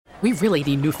we really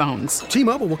need new phones.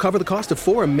 T-Mobile will cover the cost of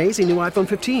 4 amazing new iPhone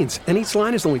 15s, and each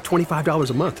line is only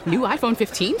 $25 a month. New iPhone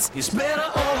 15s? It's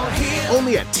better over here.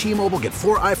 Only at T-Mobile, get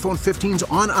 4 iPhone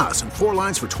 15s on us and 4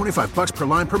 lines for $25 per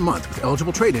line per month with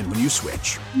eligible trade-in when you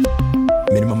switch.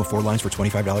 Minimum of 4 lines for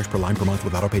 $25 per line per month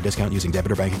with autopay discount using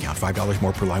debit or bank account. $5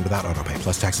 more per line without autopay,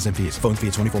 plus taxes and fees. Phone fee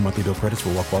at 24 monthly bill credits for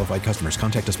well-qualified customers.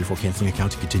 Contact us before canceling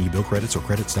account to continue bill credits or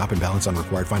credit stop and balance on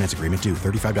required finance agreement due.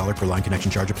 $35 per line connection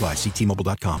charge applies. See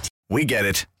T-Mobile.com. We get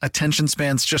it. Attention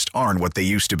spans just aren't what they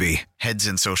used to be. Heads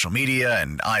in social media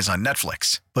and eyes on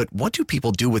Netflix. But what do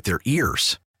people do with their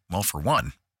ears? Well, for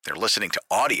one, they're listening to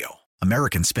audio.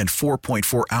 Americans spend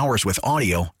 4.4 hours with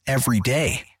audio every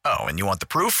day. Oh, and you want the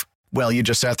proof? Well, you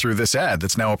just sat through this ad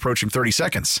that's now approaching 30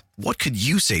 seconds. What could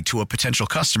you say to a potential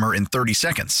customer in 30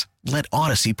 seconds? Let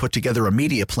Odyssey put together a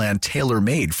media plan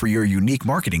tailor-made for your unique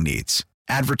marketing needs.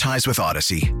 Advertise with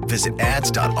Odyssey. Visit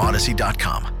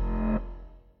ads.odyssey.com.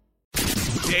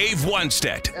 Dave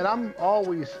Wannstedt. And I'm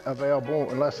always available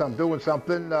unless I'm doing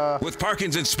something. With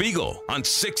Parkins and Spiegel on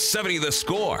 670 The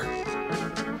Score.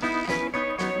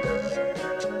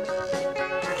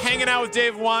 Hanging out with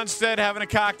Dave Wannstedt, having a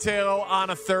cocktail on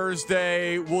a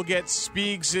Thursday. We'll get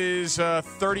Spiegs'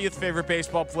 30th favorite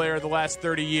baseball player of the last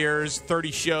 30 years,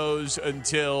 30 shows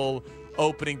until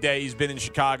opening day. He's been in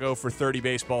Chicago for 30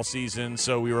 baseball seasons,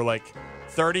 so we were like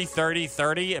 30, 30,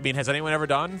 30. I mean, has anyone ever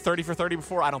done 30 for 30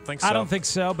 before? I don't think so. I don't think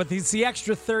so, but it's the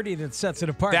extra 30 that sets it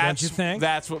apart, don't you think?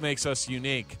 That's what makes us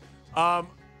unique. All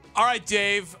right,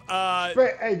 Dave.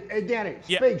 Hey, Danny,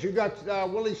 Yeah. Spiggs, you got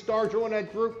Willie Stargell in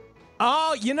that group?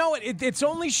 Oh, you know what? It's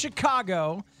only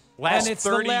Chicago. Last and it's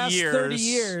 30 the last years. 30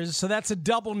 years, so that's a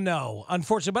double no,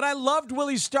 unfortunately. But I loved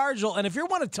Willie Stargell, and if you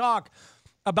want to talk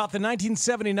about the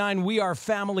 1979 We Are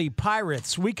Family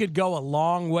Pirates, we could go a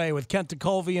long way with Kent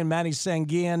DeColvey and Manny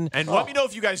Sanguian. And let me know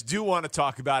if you guys do want to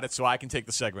talk about it so I can take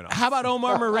the segment off. How about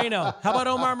Omar Moreno? How about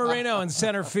Omar Moreno in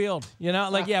center field? You know,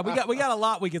 like, yeah, we got a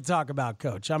lot we could talk about,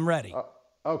 Coach. I'm ready.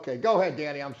 Okay, go ahead,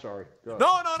 Danny. I'm sorry. Go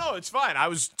ahead. No, it's fine. I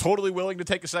was totally willing to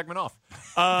take a segment off.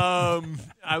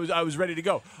 I was ready to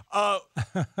go.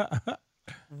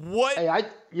 What? Hey,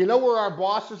 you know where our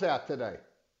boss is at today?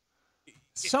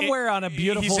 Somewhere on a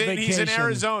beautiful vacation. He's in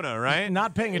Arizona, right?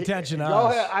 Not paying attention to Go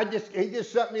us. ahead. He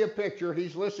just sent me a picture.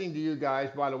 He's listening to you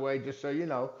guys, by the way, just so you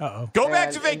know. Uh-oh. Go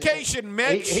back to vacation,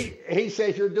 Mitch. He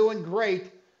says you're doing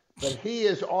great, but he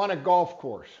is on a golf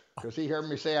course because he heard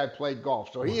me say I played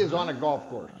golf. So he is on a golf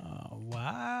course. Oh,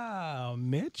 wow,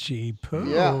 Mitchie Poo.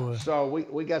 Yeah, so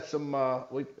we got some,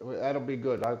 that'll be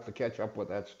good. I have to catch up with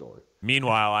that story.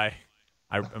 Meanwhile,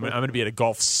 I'm going to be at a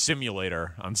golf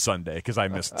simulator on Sunday because I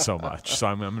missed so much. So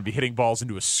I'm going to be hitting balls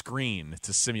into a screen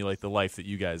to simulate the life that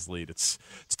you guys lead. It's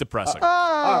depressing.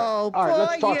 All right,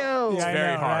 let's talk. It's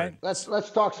very hard. Right?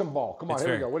 Let's talk some ball. Come on, It's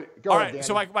here very- we go. Go All ahead, right, Danny.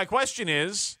 so my question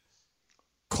is,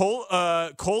 Cole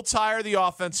Tyre, the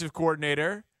offensive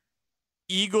coordinator,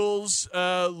 Eagles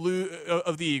of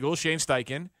the Eagles, Shane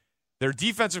Steichen, their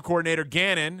defensive coordinator,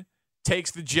 Gannon,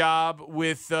 takes the job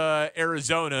with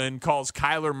Arizona and calls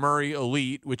Kyler Murray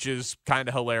elite, which is kind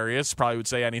of hilarious. Probably would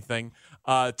say anything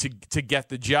to get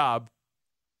the job.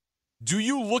 Do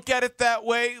you look at it that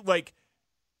way? Like,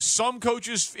 some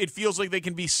coaches, it feels like they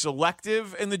can be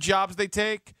selective in the jobs they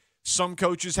take. Some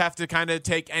coaches have to kind of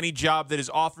take any job that is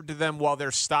offered to them while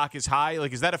their stock is high.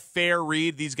 Like, is that a fair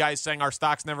read? These guys saying our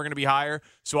stock's never going to be higher,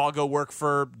 so I'll go work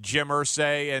for Jim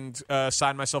Irsay and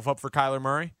sign myself up for Kyler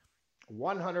Murray?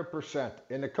 100%.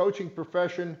 In the coaching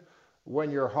profession,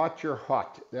 when you're hot, you're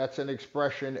hot. That's an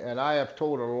expression, and I have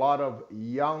told a lot of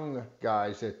young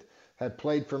guys that had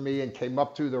played for me and came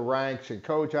up through the ranks, and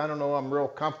Coach, I don't know, I'm real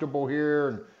comfortable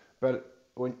here, but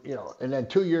when and then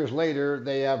 2 years later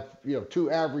they have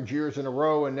 2 average years in a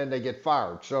row, and then they get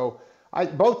fired. So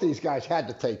both these guys had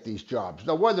to take these jobs.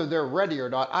 Now whether they're ready or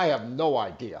not, I have no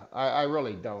idea. I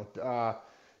really don't.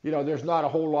 There's not a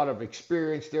whole lot of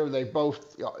experience there. They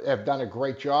both have done a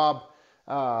great job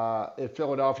at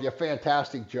Philadelphia,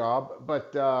 fantastic job.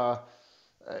 But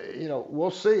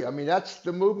we'll see. I mean, that's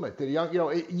the movement. The young,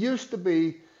 it used to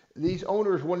be these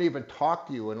owners wouldn't even talk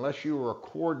to you unless you were a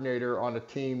coordinator on a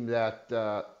team that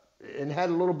and had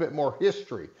a little bit more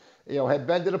history. Had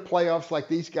been to the playoffs like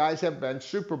these guys have been,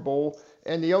 Super Bowl,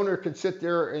 and the owner can sit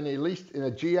there and at least in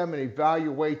a GM and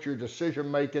evaluate your decision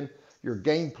making, your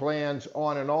game plans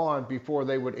on before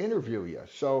they would interview you.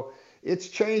 So it's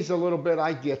changed a little bit.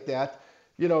 I get that.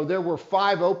 There were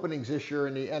 5 openings this year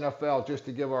in the NFL, just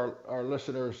to give our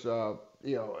listeners,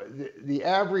 the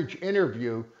average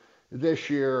interview this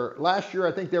year. Last year,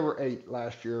 I think there were 8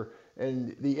 last year,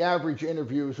 and the average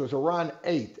interviews was around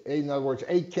 8. In other words,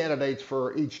 8 candidates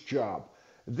for each job.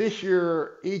 This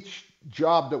year, each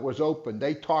job that was open,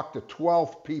 they talked to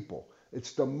 12 people.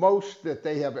 It's the most that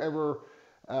they have ever,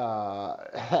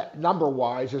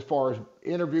 number-wise, as far as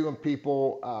interviewing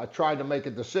people, trying to make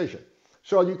a decision.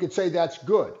 So you could say that's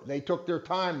good. They took their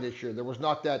time this year. There was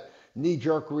not that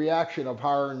knee-jerk reaction of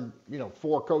hiring,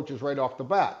 4 coaches right off the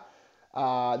bat.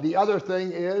 The other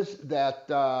thing is that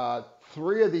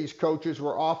 3 of these coaches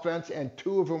were offense and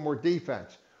 2 of them were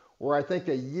defense. Where I think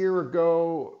a year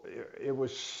ago it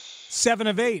was 7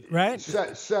 of 8, right?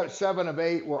 7 of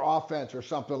 8 were offense or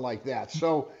something like that.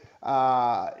 So there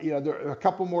a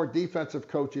couple more defensive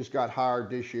coaches got hired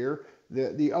this year.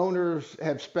 The owners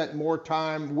have spent more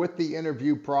time with the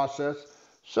interview process.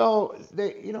 So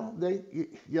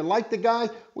you like the guy.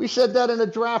 We said that in the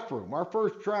draft room. Our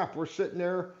first draft, we're sitting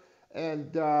there,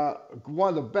 and one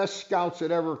of the best scouts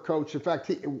that ever coached. In fact,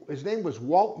 his name was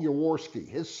Walt Jaworski.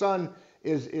 His son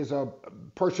is a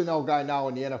personnel guy now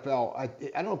in the NFL. I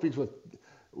don't know if he's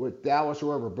with Dallas or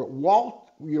wherever, but Walt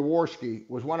Jaworski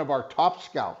was one of our top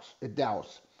scouts at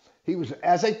Dallas. He was,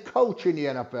 as a coach in the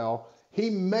NFL, he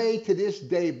may to this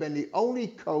day been the only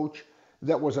coach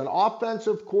that was an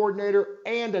offensive coordinator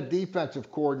and a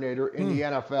defensive coordinator in the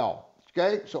NFL.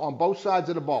 Okay, so on both sides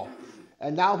of the ball.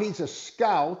 And now he's a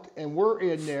scout, and we're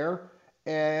in there,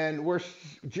 and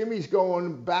Jimmy's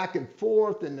going back and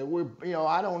forth, and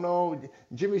I don't know.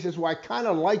 Jimmy says, well, I kind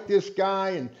of like this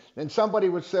guy, and then somebody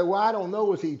would say, well, I don't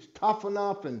know, is he tough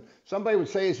enough? And somebody would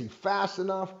say, is he fast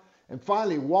enough? And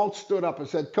finally, Walt stood up and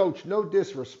said, Coach, no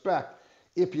disrespect.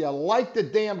 If you like the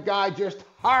damn guy, just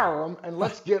hire him and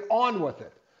let's get on with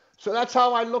it. So that's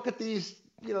how I look at these,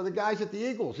 the guys at the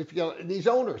Eagles. These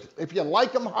owners, if you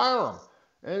like them, hire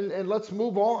them, and let's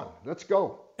move on. Let's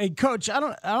go. Hey, Coach, I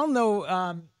don't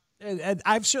know.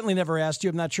 I've certainly never asked you.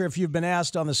 I'm not sure if you've been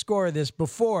asked on the score of this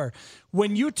before.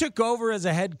 When you took over as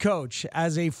a head coach,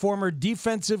 as a former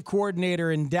defensive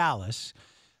coordinator in Dallas.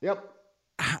 Yep.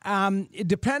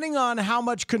 Depending on how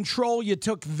much control you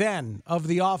took then of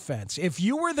the offense, if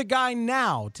you were the guy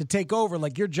now to take over,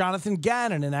 like you're Jonathan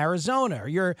Gannon in Arizona, or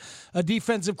you're a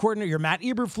defensive coordinator, you're Matt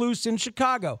Eberflus in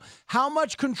Chicago, how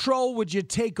much control would you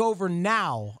take over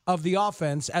now of the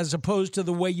offense as opposed to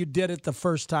the way you did it the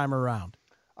first time around?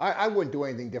 I wouldn't do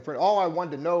anything different. All I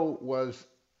wanted to know was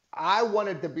I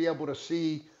wanted to be able to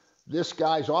see this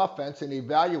guy's offense and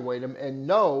evaluate him and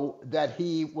know that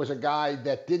he was a guy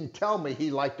that didn't tell me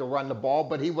he liked to run the ball,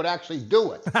 but he would actually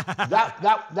do it.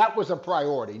 That was a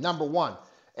priority, number one.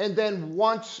 And then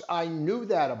once I knew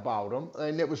that about him,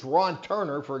 and it was Ron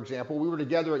Turner, for example, we were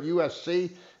together at USC,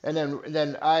 and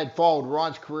then I had followed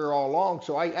Ron's career all along,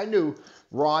 so I knew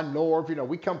Ron, Norv,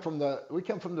 we come from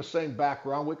the same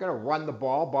background. We're going to run the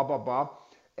ball, blah blah blah,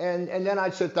 and then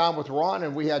I'd sit down with Ron,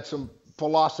 and we had some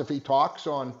philosophy talks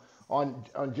on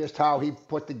just how he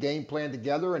put the game plan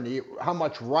together and how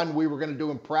much run we were going to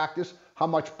do in practice, how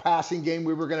much passing game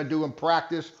we were going to do in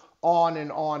practice, on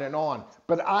and on and on.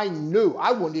 But I knew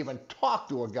I wouldn't even talk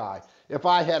to a guy if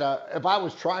I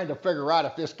was trying to figure out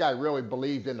if this guy really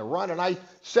believed in the run. And I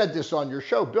said this on your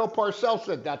show. Bill Parcells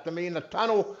said that to me in the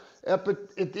tunnel up at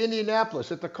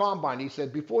Indianapolis at the Combine. He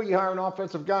said, before you hire an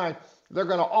offensive guy, they're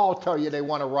going to all tell you they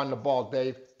want to run the ball,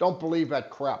 Dave. Don't believe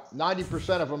that crap.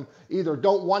 90% of them either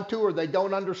don't want to or they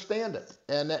don't understand it.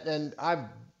 And I've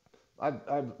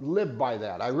lived by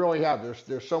that. I really have.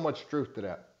 There's so much truth to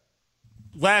that.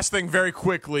 Last thing, very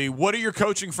quickly, what do your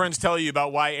coaching friends tell you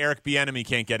about why Eric Bieniemy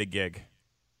can't get a gig?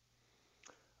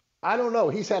 I don't know.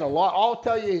 He's had a lot. I'll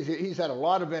tell you, he's had a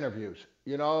lot of interviews,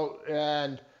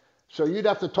 and so you'd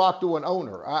have to talk to an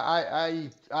owner.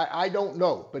 I don't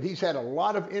know, but he's had a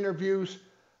lot of interviews.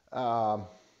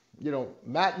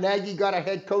 Matt Nagy got a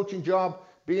head coaching job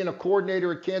being a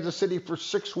coordinator at Kansas City for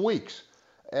 6 weeks.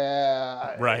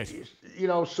 Right.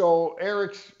 So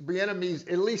Eric's Bieniemy's,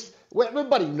 at least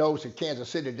everybody knows in Kansas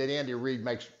City that Andy Reid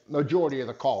makes majority of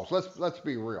the calls. Let's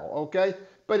be real, okay?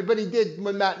 But he did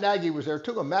when Matt Nagy was there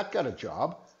too, and Matt got a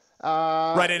job.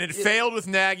 Right, and it failed with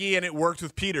Nagy and it worked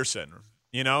with Peterson.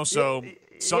 So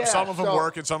some of them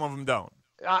work and some of them don't.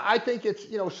 I think it's,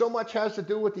 so much has to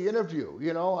do with the interview.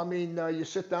 You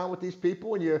sit down with these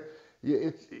people and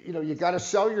you got to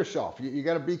sell yourself. You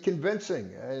got to be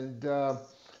convincing. And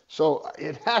so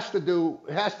it has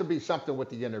to be something with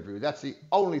the interview. That's the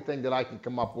only thing that I can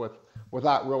come up with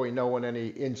without really knowing any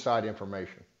inside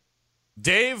information.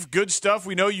 Dave, good stuff.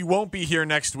 We know you won't be here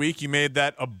next week. You made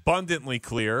that abundantly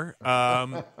clear.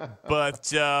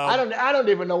 But I don't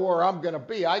even know where I'm going to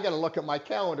be. I got to look at my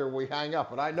calendar when we hang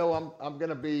up, and I know I'm going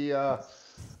to be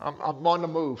I'm on the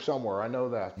move somewhere. I know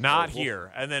that. Not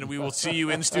here. And then we will see you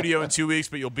in studio in 2 weeks,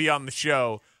 but you'll be on the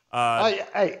show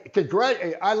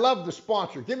Hey, I love the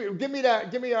sponsor. Give me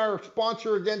that. Give me our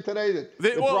sponsor again today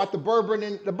that brought the bourbon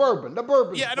in. The bourbon.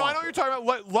 Yeah, no, I know what you're talking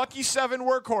about. Lucky 7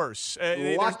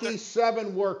 Workhorse. Lucky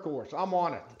 7 Workhorse. I'm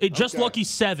on it. Just Lucky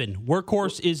 7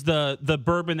 Workhorse is the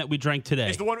bourbon that we drank today.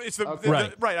 It's the one. It's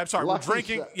the right. I'm sorry. Lucky We're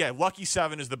drinking. Lucky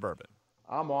 7 is the bourbon.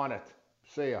 I'm on it.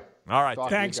 See ya. All right.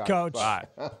 Thanks, Coach. Bye.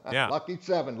 Yeah. Lucky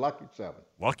 7. Lucky 7.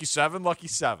 Lucky 7. Lucky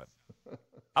 7.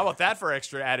 How about that for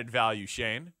extra added value,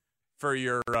 Shane? For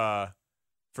your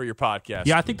podcast.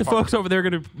 Yeah, I think the folks over there are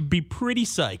going to be pretty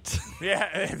psyched.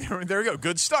 Yeah, there we go.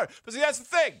 Good start. But see, that's the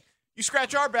thing. You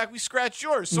scratch our back, we scratch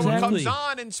yours. Someone comes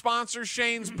on and sponsors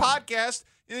Shane's podcast.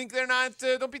 You think they're not?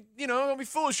 Don't be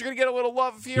foolish. You're going to get a little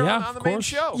love here on the main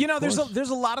show. You know, there's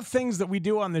a lot of things that we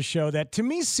do on this show that to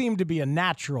me seem to be a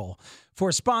natural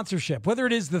for sponsorship. Whether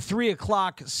it is the 3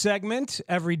 o'clock segment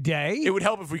every day, it would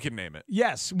help if we could name it.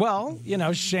 Yes. Well,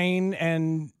 Shane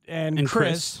and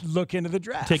Chris look into the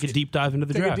draft. Take a deep dive into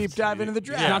the draft.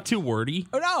 Yeah. Not too wordy.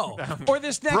 Oh, no. Or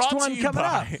this next one coming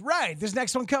up. Right. This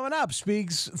next one coming up.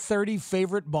 Spieg's 30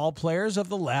 favorite ball players of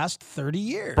the last 30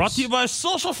 years. Brought to you by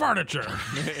Social Furniture.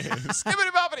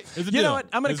 Skibbity boppity. You know what?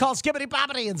 I'm going to call Skibbity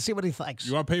boppity and see what he thinks.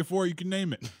 You want to pay for it? You can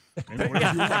name it.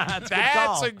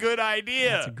 That's a good idea.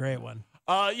 That's a great one.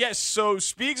 Yes, so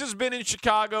Speaks has been in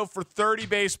Chicago for 30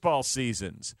 baseball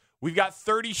seasons. We've got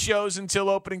 30 shows until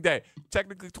opening day.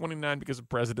 Technically 29 because of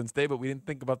President's Day, but we didn't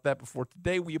think about that before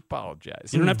today. We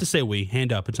apologize. You don't have to say we.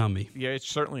 Hand up. It's on me. Yeah, it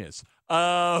certainly is.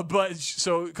 But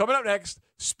so coming up next,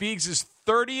 Speaks'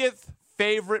 30th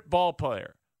favorite ball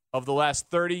player of the last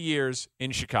 30 years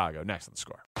in Chicago. Next on The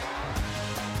Score.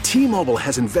 T-Mobile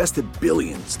has invested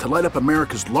billions to light up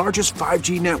America's largest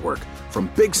 5G network, from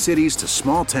big cities to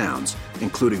small towns,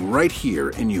 including right here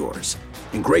in yours.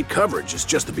 And great coverage is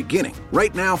just the beginning.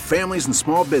 Right now, families and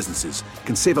small businesses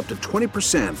can save up to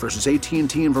 20% versus AT&T and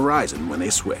Verizon when they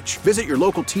switch. Visit your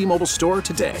local T-Mobile store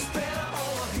today.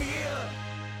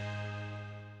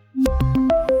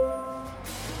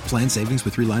 Plan savings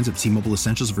with 3 lines of T-Mobile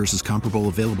Essentials versus comparable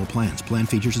available plans. Plan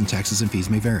features and taxes and fees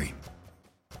may vary.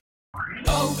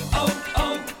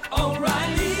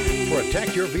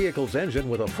 Protect your vehicle's engine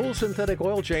with a full synthetic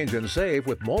oil change and save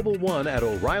with Mobil 1 at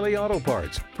O'Reilly Auto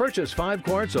Parts. Purchase 5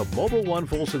 quarts of Mobil 1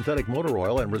 full synthetic motor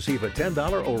oil and receive a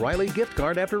 $10 O'Reilly gift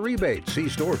card after rebate. See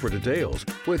store for details.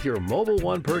 With your Mobil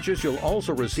 1 purchase, you'll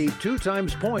also receive 2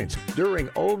 times points during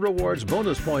O Rewards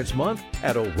Bonus Points Month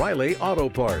at O'Reilly Auto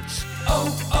Parts.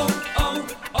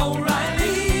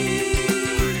 O'Reilly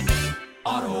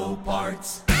Auto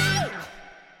Parts.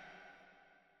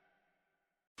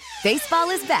 Baseball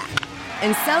is back,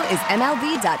 and so is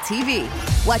MLB.tv.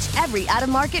 Watch every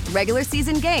out-of-market regular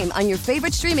season game on your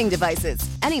favorite streaming devices,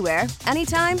 anywhere,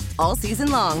 anytime, all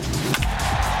season long.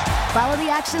 Follow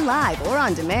the action live or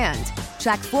on demand.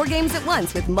 Track 4 games at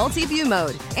once with multi-view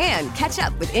mode and catch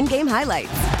up with in-game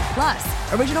highlights.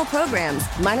 Plus, original programs,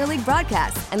 minor league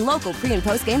broadcasts, and local pre- and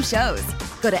post-game shows.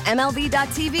 Go to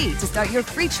MLB.tv to start your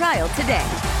free trial today.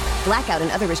 Blackout and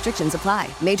other restrictions apply.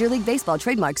 Major League Baseball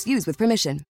trademarks used with permission.